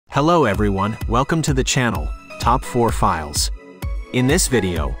Hello everyone, welcome to the channel, Top 4 Files. In this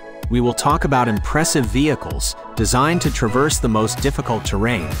video, we will talk about impressive vehicles designed to traverse the most difficult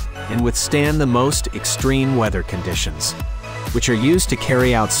terrain and withstand the most extreme weather conditions, which are used to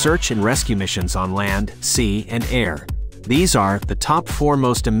carry out search and rescue missions on land, sea, and air. These are the top 4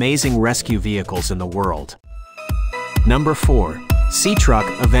 most amazing rescue vehicles in the world. Number 4.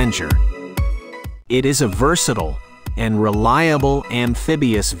 CTruk Avenger. It is a versatile and reliable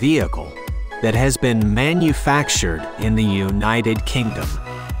amphibious vehicle that has been manufactured in the United Kingdom.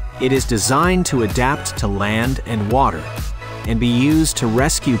 It is designed to adapt to land and water and be used to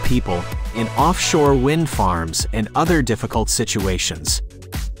rescue people in offshore wind farms and other difficult situations.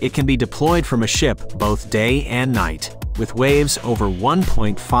 It can be deployed from a ship both day and night, with waves over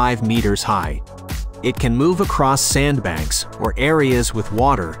 1.5 meters high. It can move across sandbanks or areas with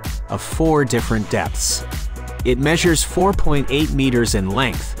water of 4 different depths. It measures 4.8 meters in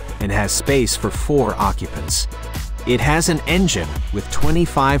length and has space for 4 occupants. It has an engine with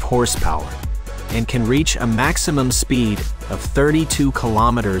 25 horsepower and can reach a maximum speed of 32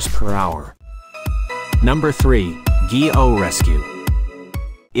 kilometers per hour. Number 3. Ghe-O Rescue.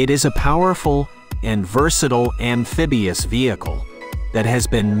 It is a powerful and versatile amphibious vehicle that has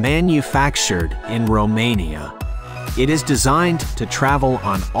been manufactured in Romania. It is designed to travel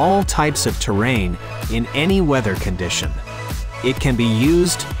on all types of terrain in any weather condition. It can be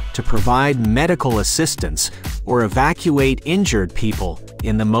used to provide medical assistance or evacuate injured people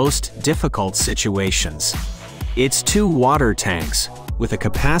in the most difficult situations. Its 2 water tanks, with a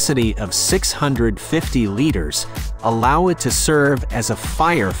capacity of 650 liters, allow it to serve as a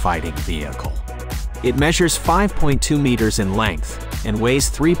firefighting vehicle. It measures 5.2 meters in length and weighs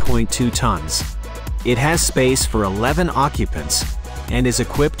 3.2 tons. It has space for 11 occupants and is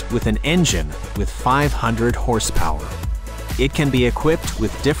equipped with an engine with 500 horsepower. It can be equipped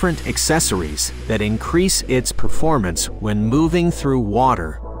with different accessories that increase its performance when moving through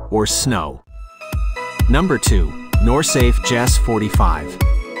water or snow. Number 2. Norsafe GES 45.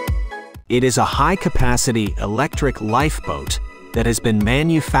 It is a high-capacity electric lifeboat that has been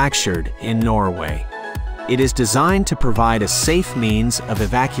manufactured in Norway. It is designed to provide a safe means of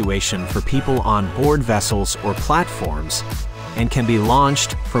evacuation for people on board vessels or platforms and can be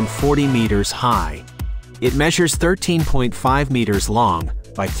launched from 40 meters high. It measures 13.5 meters long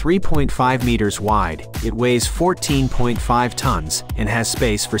by 3.5 meters wide. It weighs 14.5 tons and has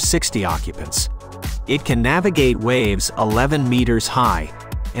space for 60 occupants. It can navigate waves 11 meters high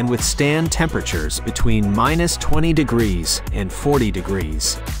and withstand temperatures between -20 degrees and 40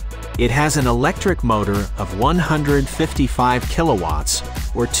 degrees. It has an electric motor of 155 kilowatts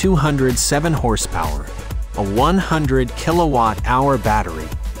or 207 horsepower, a 100 kilowatt-hour battery,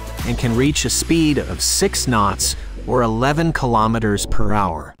 and can reach a speed of 6 knots or 11 kilometers per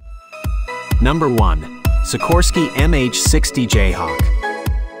hour. Number 1. Sikorsky MH-60 Jayhawk.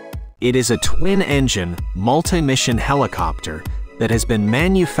 It is a twin-engine, multi-mission helicopter that has been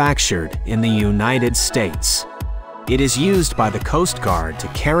manufactured in the United States. It is used by the Coast Guard to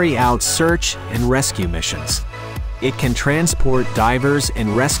carry out search and rescue missions. It can transport divers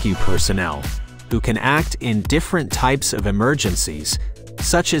and rescue personnel who can act in different types of emergencies,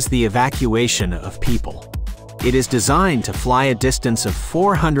 such as the evacuation of people. It is designed to fly a distance of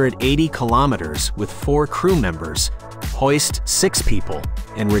 480 kilometers with 4 crew members, hoist 6 people,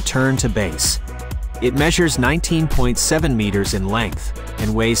 and return to base. It measures 19.7 meters in length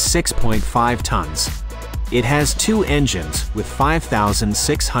and weighs 6.5 tons. It has 2 engines with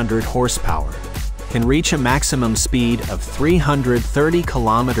 5,600 horsepower, can reach a maximum speed of 330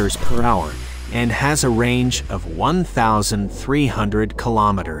 kilometers per hour, and has a range of 1,300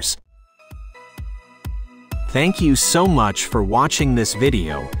 kilometers. Thank you so much for watching this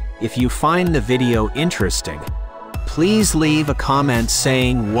video. If you find the video interesting, please leave a comment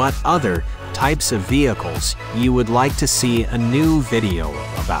saying what other types of vehicles you would like to see a new video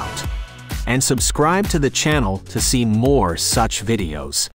about. And subscribe to the channel to see more such videos.